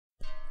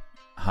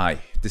Hi,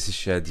 this is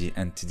Shadi,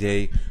 and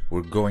today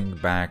we're going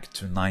back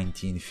to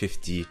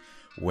 1950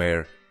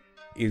 where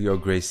Helio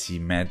Gracie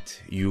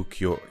met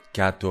Yukio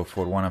Kato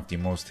for one of the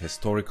most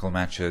historical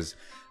matches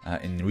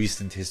in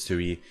recent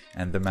history,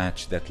 and the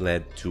match that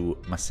led to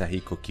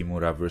Masahiko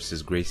Kimura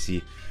versus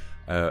Gracie,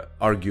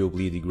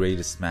 arguably the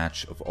greatest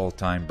match of all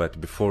time. But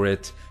before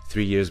it,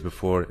 3 years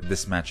before,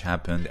 this match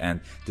happened,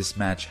 and this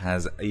match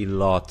has a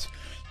lot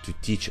to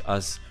teach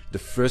us. The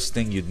first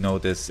thing you'd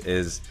notice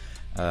is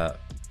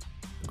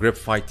grip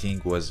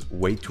fighting was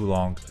way too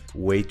long,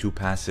 way too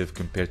passive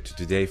compared to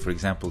today. For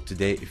example,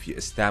 today if you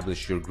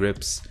establish your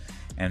grips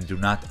and do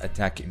not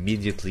attack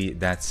immediately,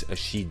 that's a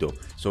Shido.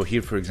 So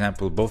here, for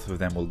example, both of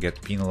them will get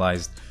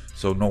penalized.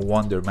 So no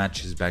wonder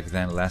matches back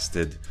then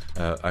lasted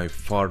a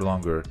far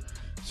longer.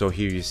 So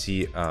here you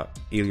see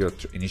Helio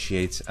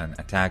initiates an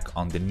attack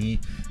on the knee.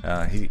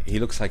 He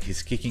looks like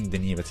he's kicking the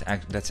knee, but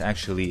that's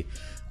actually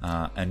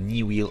a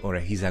knee wheel or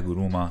a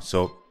hizaguruma.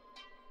 So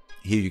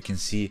here you can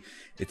see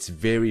it's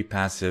very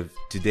passive.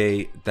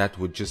 Today that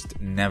would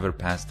just never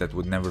pass, that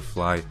would never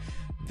fly.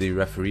 The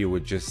referee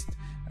would just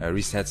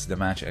resets the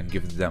match and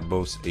give them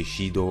both a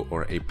Shido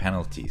or a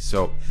penalty.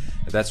 So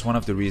that's one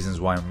of the reasons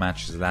why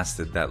matches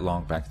lasted that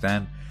long back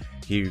then.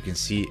 Here you can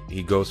see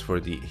he goes for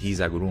the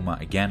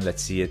hizaguruma again.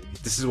 Let's see it.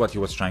 This is what he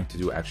was trying to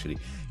do actually.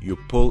 You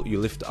pull, you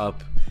lift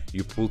up,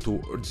 you pull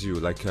towards you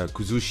like a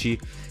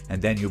kuzushi, and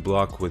then you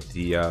block with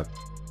the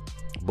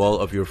ball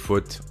of your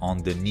foot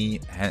on the knee,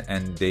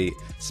 and they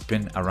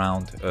spin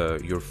around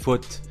your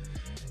foot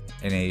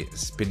in a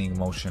spinning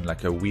motion,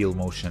 like a wheel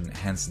motion,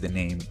 hence the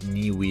name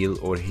knee wheel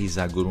or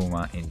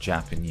hizaguruma in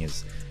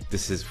Japanese.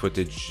 This is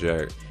footage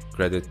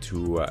credit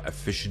to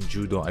Efficient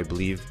Judo, I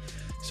believe.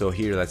 So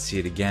here, let's see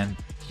it again.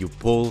 You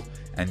pull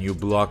and you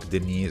block the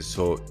knee,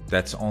 so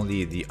that's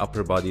only the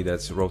upper body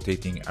that's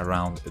rotating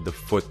around the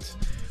foot.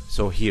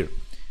 So here,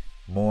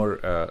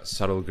 more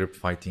subtle grip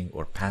fighting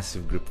or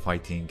passive grip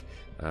fighting.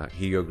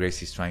 Helio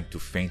Gracie is trying to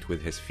feint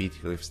with his feet.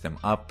 He lifts them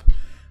up.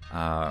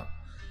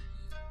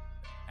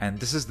 And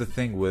this is the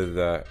thing with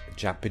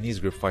Japanese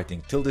grip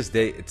fighting. Till this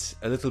day, it's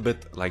a little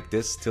bit like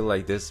this, still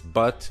like this.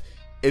 But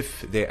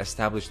if they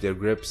establish their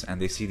grips and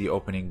they see the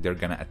opening, they're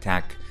gonna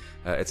attack.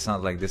 It's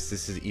not like this.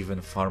 This is even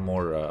far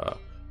more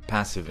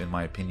passive, in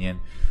my opinion.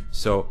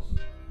 So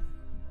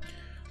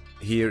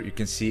here you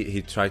can see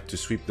he tried to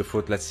sweep the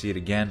foot. Let's see it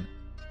again.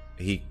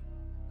 He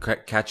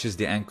catches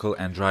the ankle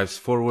and drives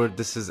forward.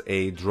 This is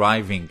a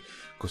driving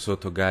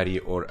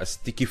kosotogari or a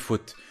sticky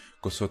foot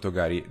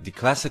kosotogari. The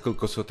classical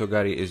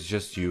kosotogari is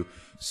just you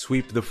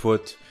sweep the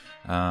foot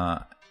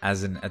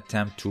as an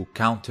attempt to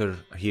counter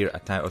here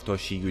atai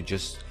otoshi. You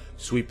just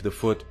sweep the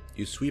foot.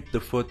 You sweep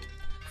the foot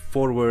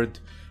forward,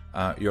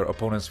 your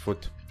opponent's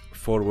foot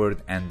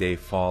forward, and they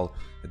fall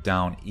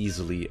down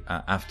easily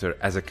after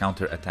as a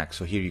counter attack.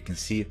 So here you can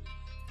see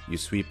you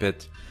sweep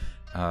it.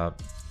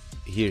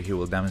 Here he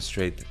will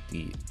demonstrate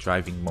the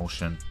driving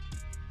motion.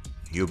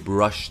 You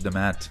brush the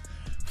mat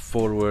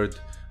forward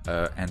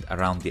and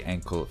around the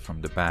ankle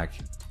from the back,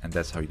 and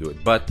that's how you do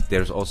it. But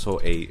there's also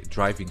a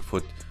driving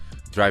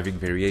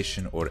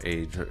variation, or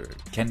a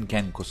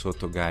ken-ken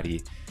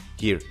kosotogari.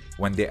 Here,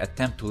 when they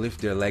attempt to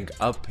lift their leg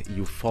up,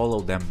 you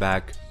follow them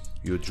back,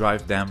 you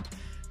drive them,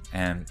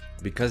 and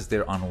because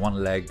they're on one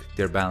leg,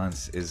 their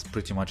balance is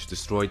pretty much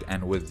destroyed,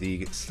 and with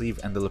the sleeve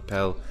and the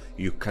lapel,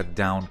 you cut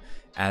down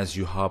as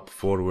you hop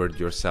forward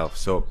yourself.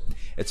 So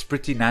it's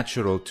pretty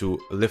natural to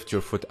lift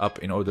your foot up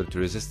in order to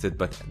resist it,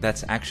 but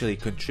that's actually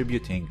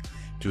contributing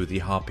to the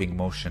hopping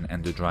motion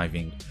and the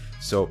driving.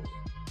 So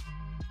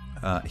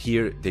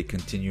here they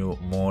continue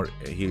more.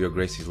 Helio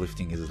Gracie is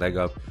lifting his leg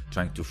up,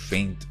 trying to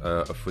feint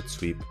a foot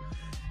sweep.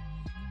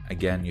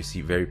 Again, you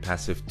see very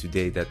passive.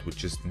 Today that would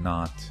just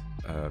not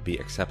be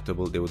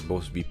acceptable. They would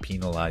both be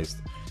penalized.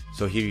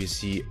 So here you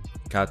see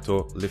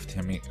Kato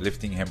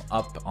lifting him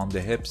up on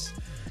the hips,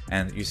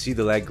 and you see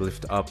the leg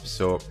lift up.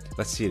 So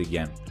let's see it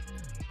again.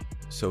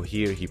 So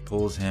here he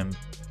pulls him,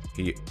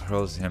 he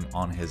hurls him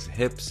on his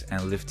hips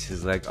and lifts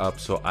his leg up.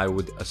 So I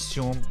would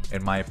assume,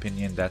 in my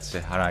opinion, that's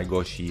a harai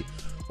goshi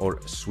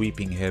or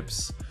sweeping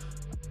hips.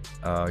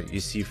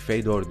 You see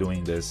Fedor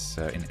doing this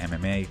in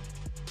MMA.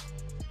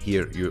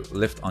 Here you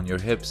lift on your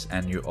hips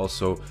and you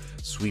also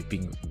sweep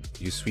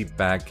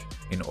back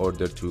in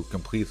order to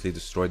completely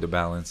destroy the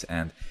balance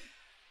and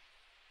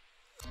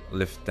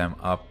lift them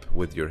up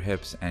with your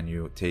hips, and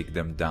you take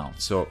them down.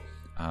 So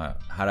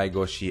harai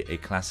goshi, a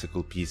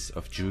classical piece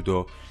of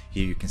judo.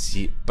 Here you can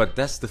see, but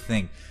that's the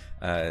thing,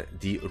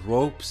 the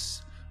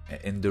ropes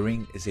in the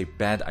ring is a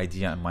bad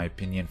idea in my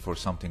opinion for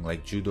something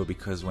like judo,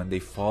 because when they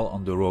fall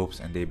on the ropes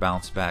and they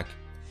bounce back,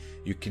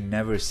 you can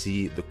never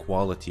see the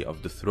quality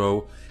of the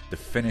throw, the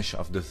finish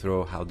of the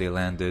throw, how they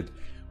landed.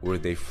 Were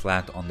they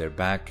flat on their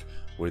back?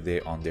 Were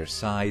they on their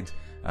side?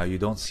 You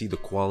don't see the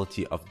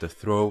quality of the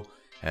throw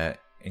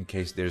in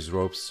case there's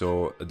ropes.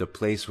 So the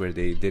place where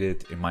they did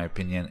it, in my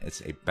opinion,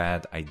 it's a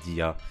bad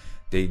idea.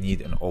 They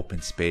need an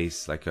open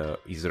space, like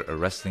either a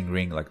wrestling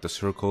ring like the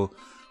circle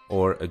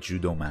or a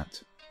judo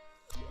mat.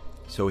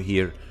 So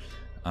here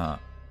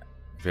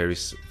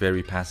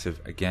very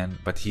passive again,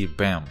 but he,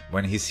 bam,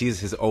 when he sees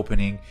his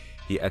opening,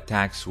 he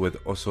attacks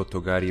with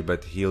Osotogari,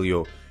 but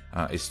Helio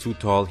is too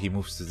tall, he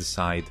moves to the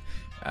side.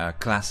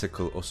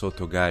 Classical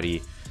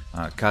Osotogari.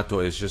 Kato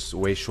is just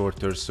way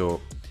shorter, so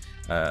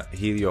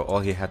Helio, all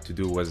he had to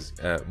do was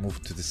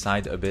move to the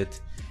side a bit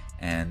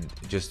and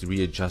just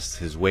readjust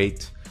his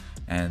weight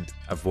and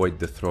avoid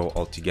the throw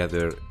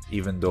altogether,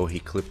 even though he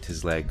clipped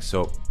his leg.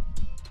 So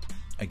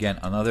again,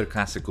 another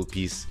classical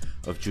piece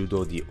of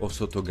judo, the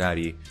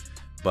Osotogari.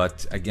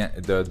 But again,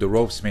 the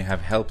ropes may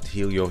have helped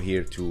Helio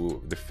here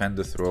to defend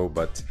the throw,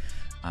 but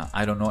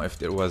I don't know if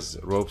there was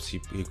ropes, he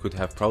could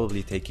have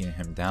probably taken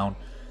him down.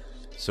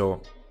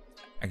 So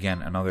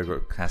again, another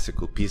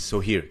classical piece. So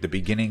here, the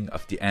beginning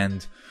of the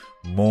end,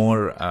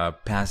 more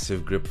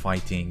passive grip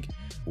fighting,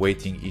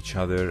 waiting each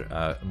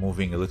other,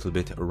 moving a little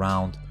bit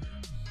around.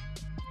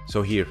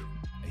 So here,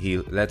 he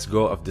lets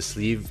go of the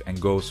sleeve and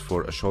goes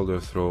for a shoulder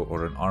throw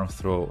or an arm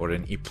throw or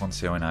an ippon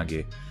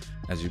seoinage,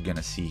 as you're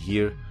gonna see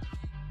here.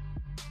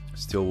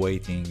 Still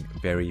waiting,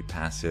 very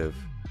passive.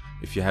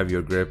 If you have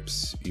your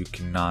grips, you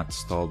cannot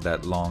stall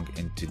that long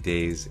in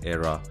today's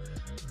era.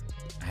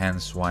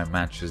 Hence why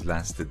matches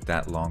lasted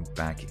that long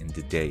back in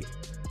the day.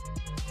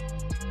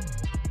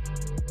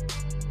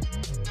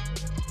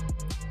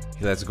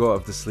 He lets go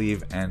of the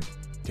sleeve and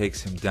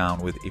takes him down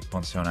with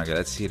ippon seoinage.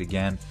 Let's see it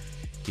again.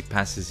 He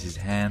passes his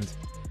hand,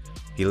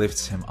 he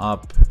lifts him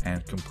up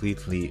and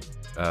completely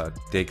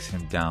takes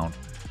him down.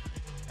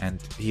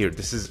 And here,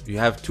 this is, you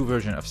have two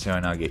versions of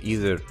seoinage.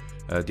 Either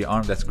the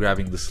arm that's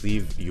grabbing the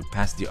sleeve, you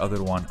pass the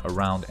other one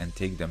around and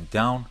take them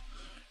down,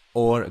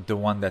 or the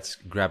one that's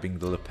grabbing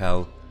the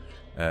lapel,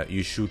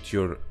 you shoot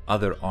your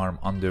other arm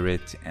under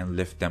it and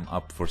lift them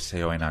up for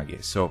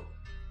seoinage. So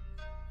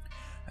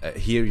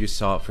here you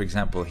saw, for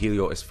example,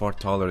 Helio is far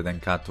taller than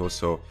Kato,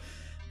 so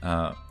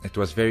it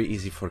was very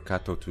easy for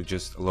Kato to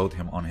just load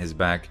him on his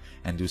back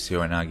and do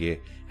seoinage.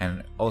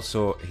 And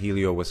also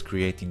Helio was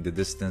creating the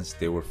distance,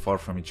 they were far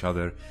from each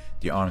other,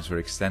 the arms were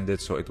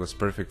extended, so it was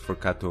perfect for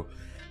Kato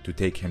to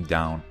take him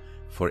down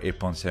for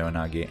ippon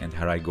seoinage and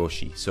harai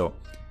goshi. So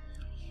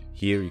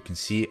here you can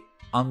see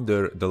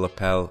under the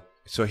lapel.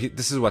 So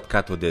this is what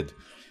Kato did.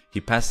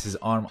 He passed his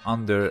arm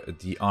under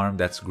the arm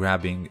that's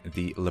grabbing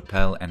the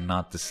lapel and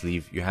not the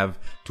sleeve. You have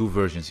two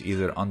versions,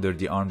 either under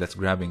the arm that's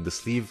grabbing the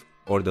sleeve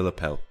or the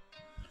lapel.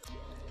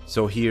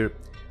 So here,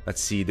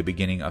 let's see the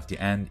beginning of the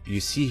end. You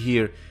see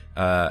here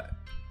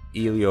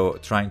Helio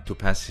trying to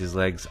pass his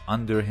legs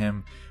under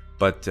him,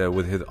 but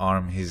with his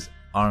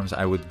arms,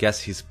 I would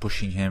guess he's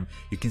pushing him.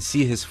 You can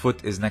see his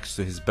foot is next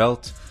to his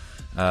belt.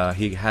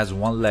 He has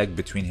one leg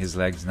between his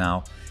legs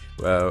now,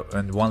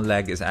 and one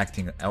leg is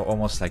acting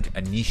almost like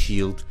a knee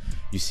shield.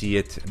 You see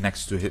it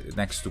next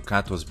to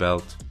Kato's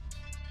belt.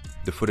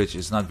 The footage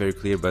is not very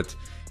clear, but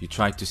you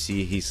try to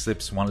see he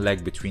slips one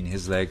leg between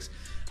his legs.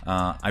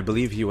 I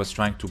believe he was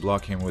trying to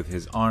block him with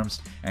his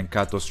arms, and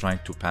Kato's trying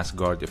to pass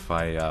guard, if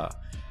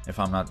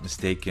I'm not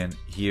mistaken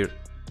here.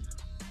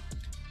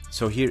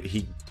 So here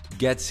he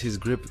gets his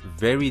grip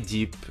very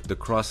deep, the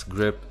cross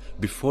grip,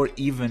 before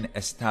even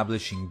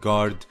establishing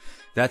guard.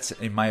 That's,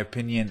 in my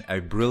opinion, a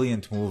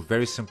brilliant move,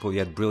 very simple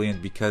yet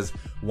brilliant, because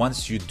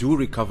once you do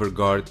recover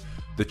guard,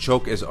 the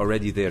choke is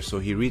already there. So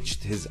he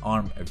reached his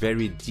arm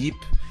very deep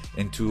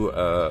into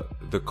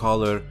the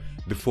collar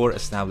before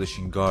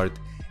establishing guard,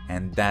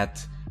 and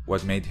that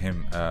what made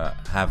him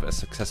have a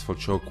successful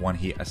choke once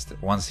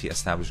he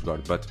established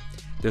guard. But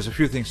there's a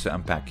few things to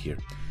unpack here.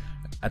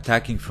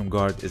 Attacking from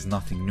guard is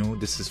nothing new.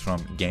 This is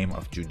from Game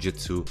of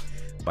Jiu-Jitsu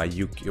by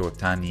Yukio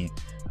Tani,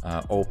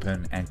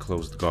 open and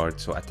closed guard.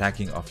 So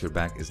attacking off your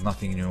back is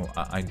nothing new.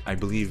 I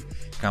believe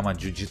Kama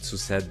Jiu-Jitsu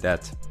said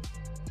that,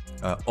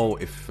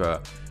 if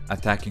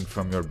attacking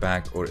from your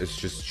back or it's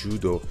just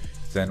judo,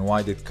 then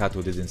why did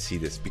Kato didn't see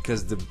this?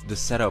 Because the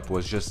setup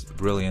was just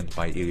brilliant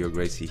by Helio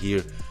Gracie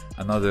here.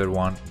 Another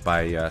one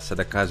by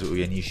Sadakazu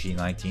Uyanishi,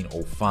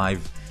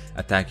 1905,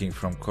 attacking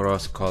from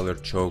cross collar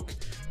choke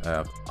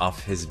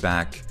off his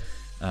back.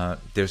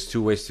 There's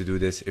two ways to do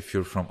this. If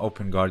you're from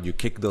open guard, you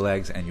kick the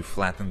legs and you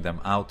flatten them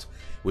out,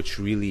 which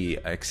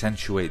really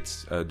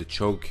accentuates the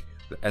choke,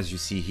 as you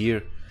see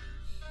here.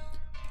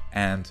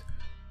 And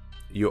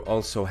you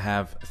also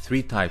have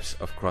three types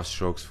of cross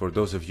strokes. For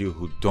those of you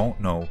who don't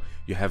know,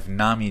 you have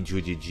Nami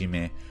Juji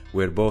Jime,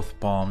 where both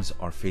palms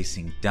are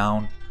facing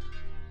down.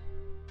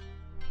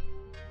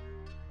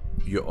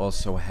 You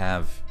also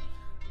have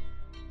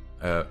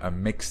a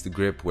mixed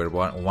grip where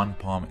one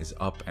palm is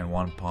up and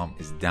one palm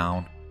is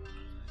down.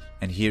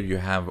 And here you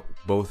have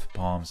both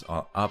palms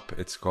are up.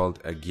 It's called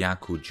a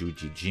Gyaku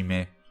Juji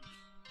Jime.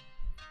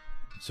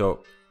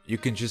 So you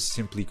can just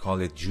simply call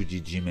it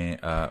Juji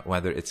Jime,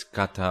 whether it's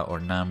Kata or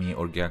Nami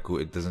or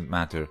Gyaku, it doesn't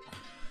matter.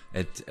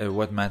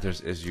 What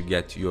matters is you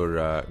get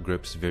your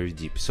grips very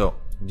deep. So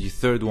the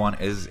third one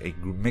is a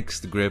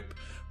mixed grip,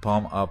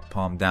 palm up,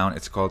 palm down.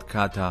 It's called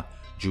Kata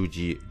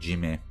Juji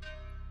Jime,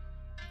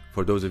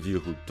 for those of you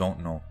who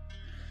don't know.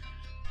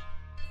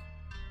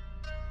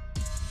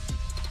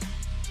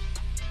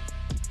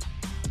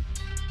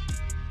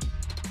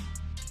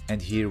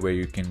 and here where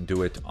you can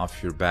do it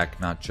off your back,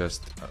 not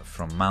just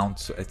from mount.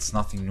 So it's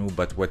nothing new,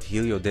 but what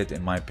Helio did,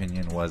 in my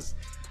opinion, was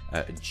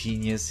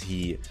genius.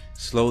 He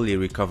slowly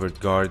recovered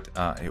guard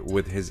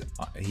with his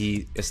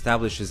he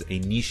establishes a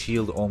knee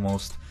shield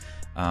almost,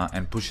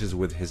 and pushes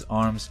with his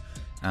arms,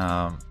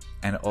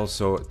 and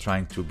also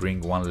trying to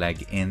bring one leg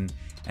in,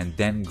 and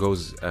then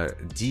goes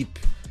deep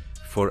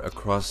for a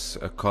cross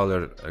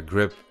collar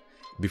grip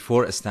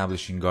before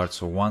establishing guard.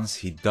 So once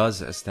he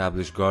does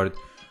establish guard,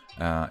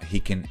 he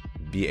can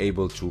be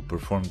able to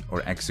perform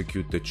or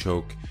execute the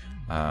choke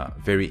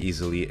very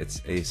easily.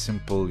 It's a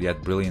simple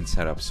yet brilliant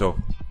setup. So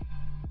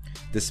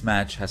this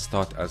match has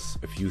taught us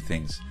a few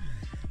things.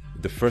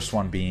 The first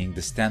one being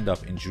the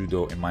stand-up in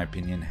judo, in my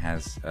opinion,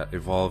 has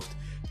evolved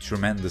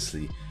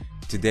tremendously.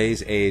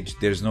 Today's age,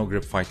 there's no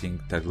grip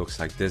fighting that looks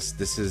like this.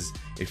 This is,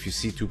 if you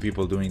see two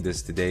people doing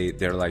this today,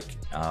 they're like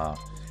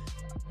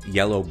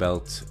yellow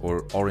belt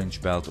or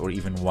orange belt or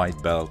even white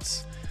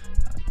belts.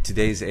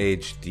 Today's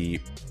age, the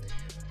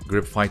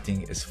grip fighting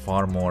is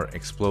far more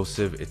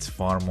explosive, it's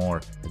far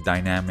more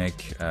dynamic.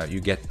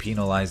 You get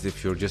penalized if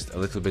you're just a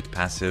little bit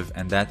passive,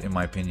 and that, in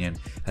my opinion,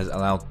 has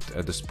allowed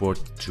the sport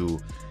to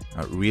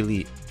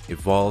really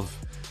evolve.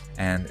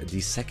 And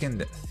the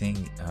second thing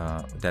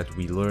that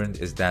we learned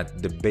is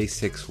that the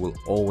basics will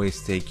always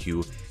take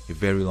you a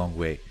very long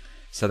way.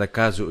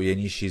 Sadakazu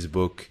Uyanishi's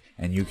book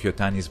and Yukio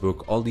Tani's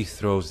book, all these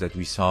throws that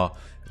we saw,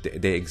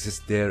 they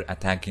exist there,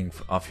 attacking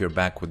off your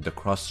back with the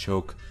cross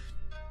choke.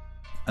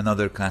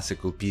 Another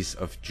classical piece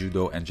of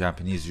judo and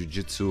Japanese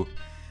Jiu-jitsu.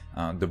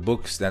 The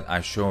books that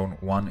I've shown,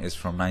 one is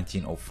from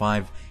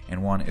 1905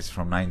 and one is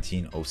from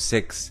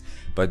 1906,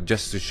 but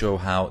just to show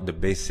how the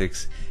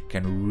basics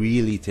can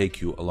really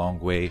take you a long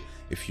way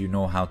if you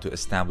know how to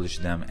establish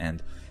them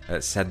and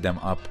set them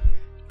up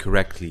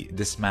correctly.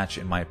 This match,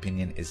 in my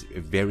opinion, is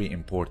very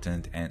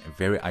important and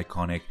very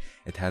iconic.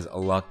 It has a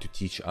lot to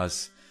teach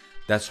us.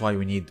 That's why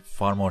we need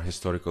far more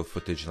historical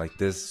footage like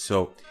this.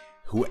 So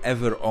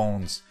whoever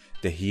owns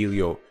the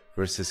Helio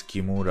versus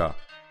Kimura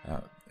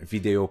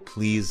video,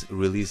 please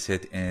release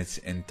it in its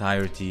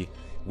entirety.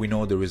 We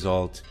know the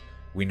result,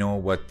 we know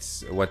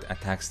what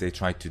attacks they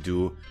tried to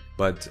do,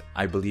 but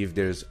I believe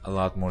there's a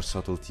lot more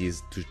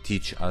subtleties to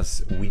teach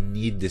us. We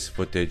need this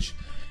footage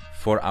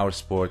for our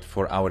sport,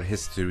 for our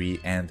history,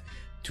 and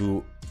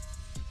to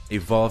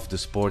evolve the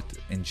sport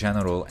in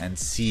general and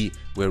see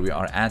where we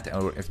are at,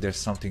 or if there's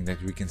something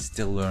that we can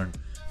still learn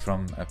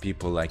from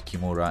people like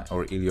Kimura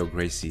or Helio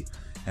Gracie.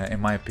 In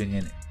my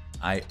opinion,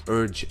 I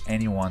urge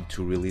anyone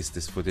to release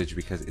this footage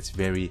because it's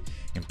very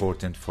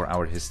important for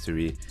our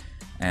history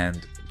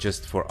and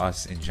just for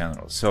us in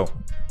general. So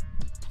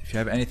if you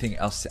have anything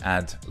else to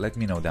add, let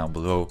me know down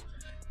below.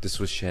 This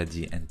was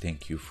Shadi, and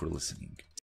thank you for listening.